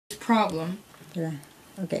problem.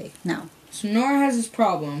 Okay, now. So Nora has this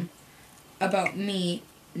problem about me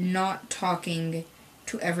not talking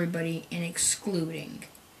to everybody and excluding.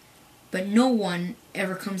 But no one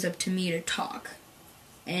ever comes up to me to talk.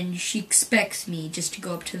 And she expects me just to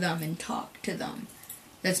go up to them and talk to them.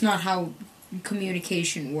 That's not how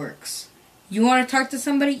communication works. You want to talk to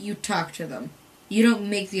somebody, you talk to them. You don't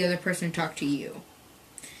make the other person talk to you.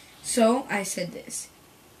 So, I said this.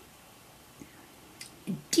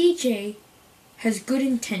 DJ has good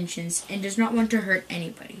intentions and does not want to hurt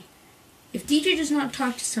anybody. If DJ does not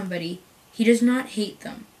talk to somebody, he does not hate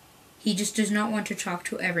them. He just does not want to talk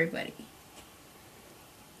to everybody.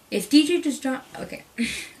 If DJ does not... Okay,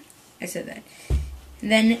 I said that.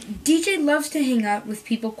 Then DJ loves to hang out with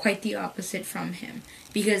people quite the opposite from him.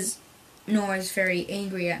 Because Noah's very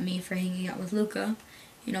angry at me for hanging out with Luca.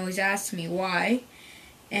 And always asks me why.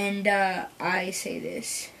 And I say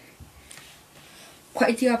this.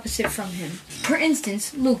 Quite the opposite from him. For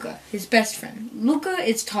instance, Luca, his best friend. Luca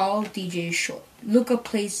is tall, DJ is short. Luca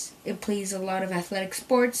plays a lot of athletic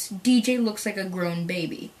sports. DJ looks like a grown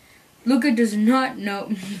baby. Luca does not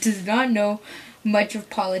know much of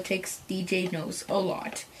politics. DJ knows a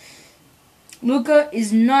lot. Luca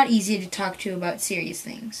is not easy to talk to about serious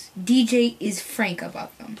things. DJ is frank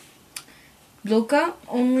about them. Luca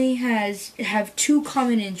only have two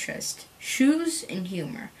common interests: shoes and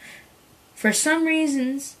humor. For some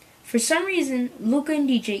reason, Luca and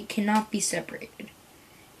DJ cannot be separated.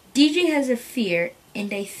 DJ has a fear,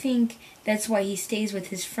 and I think that's why he stays with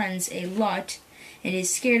his friends a lot, and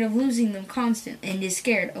is scared of losing them constantly.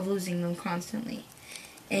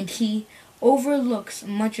 And he overlooks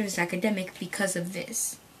much of his academic because of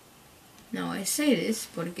this. Now I say this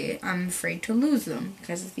porque I'm afraid to lose them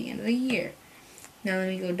because it's the end of the year. Now let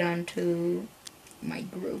me go down to my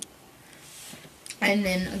group. And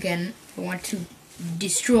then again, I want to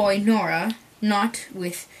destroy Nora, not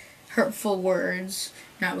with hurtful words,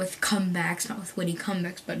 not with comebacks, not with witty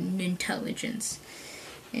comebacks, but in intelligence.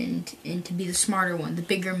 And to be the smarter one, the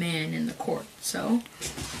bigger man in the court. So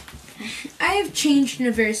I have changed in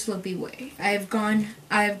a very slopey way. I have gone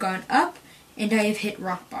up and I have hit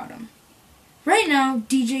rock bottom. Right now,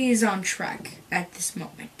 DJ is on track at this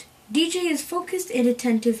moment. DJ is focused and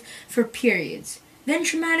attentive for periods. Then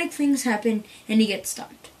traumatic things happen and he gets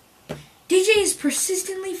stopped. DJ is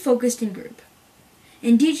persistently focused in group.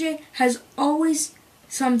 And DJ has always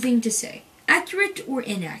something to say, accurate or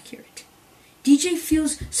inaccurate. DJ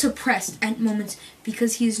feels suppressed at moments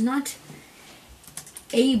because he is not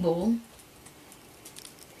able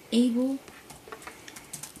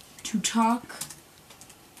to talk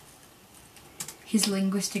his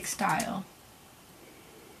linguistic style.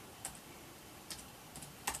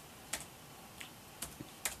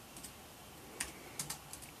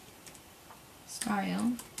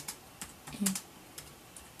 In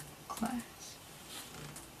class.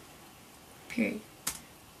 Period.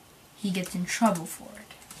 He gets in trouble for it.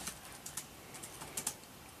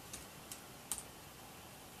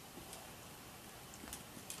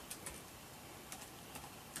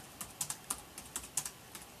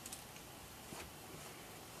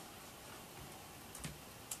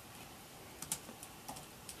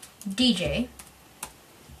 DJ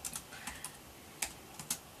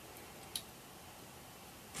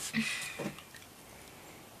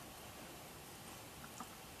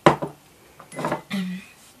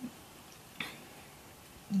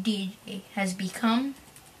has become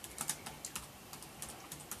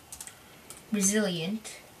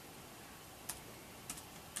resilient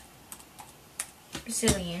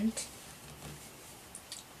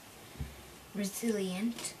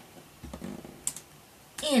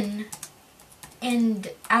in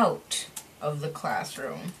and out of the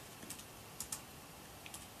classroom.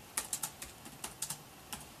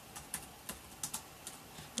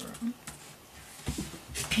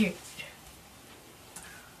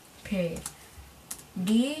 Period.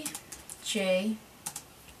 DJ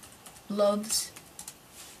loves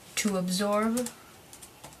to absorb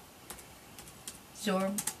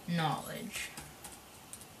knowledge.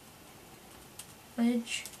 And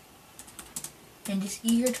is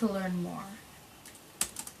eager to learn more.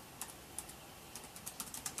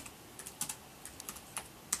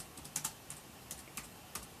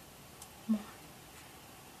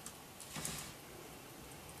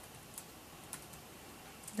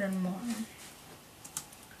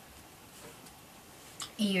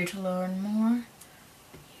 Eager to learn more.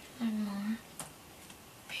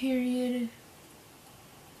 Period.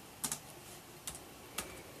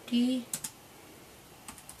 DJ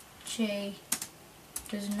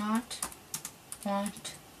does not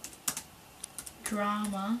want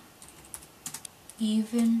drama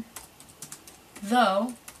even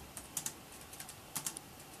though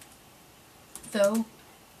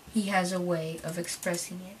he has a way of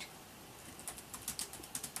expressing it.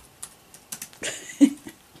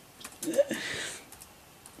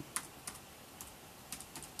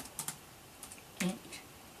 And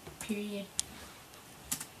period.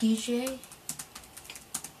 DJ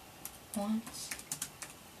wants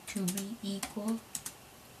to be equal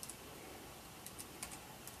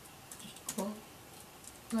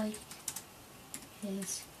like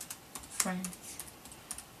his friends.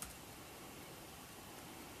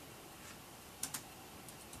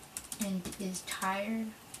 And is tired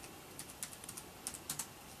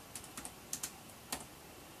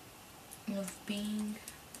of being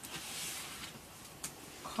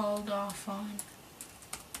called off on.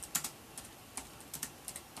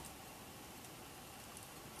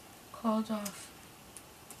 Called off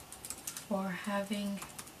for having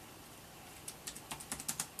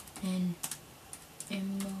an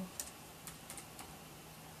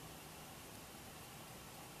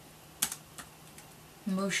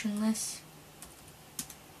emotionless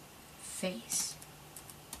face.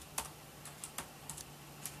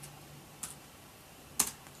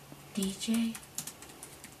 DJ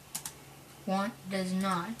does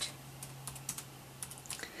not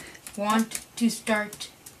want to start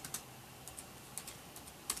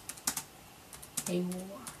a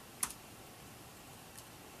war,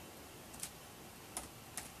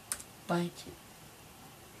 but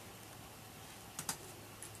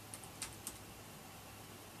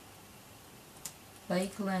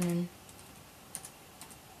like Lennon,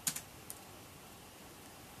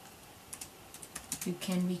 you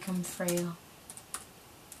can become frail.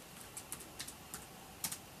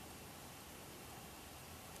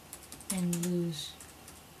 And lose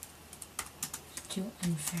to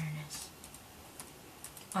unfairness,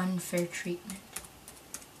 unfair treatment.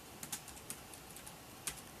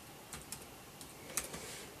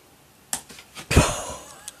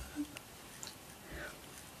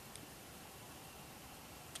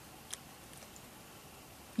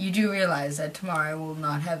 You do realize that tomorrow I will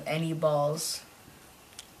not have any balls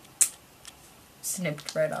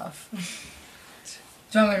snipped right off.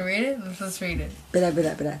 Do you want me to read it? Let's read it.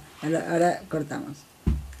 Espera. Ahora cortamos.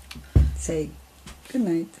 Say good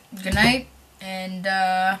night. Good night, and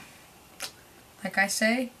like I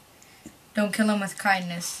say, don't kill him with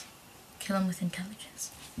kindness. Kill him with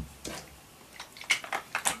intelligence.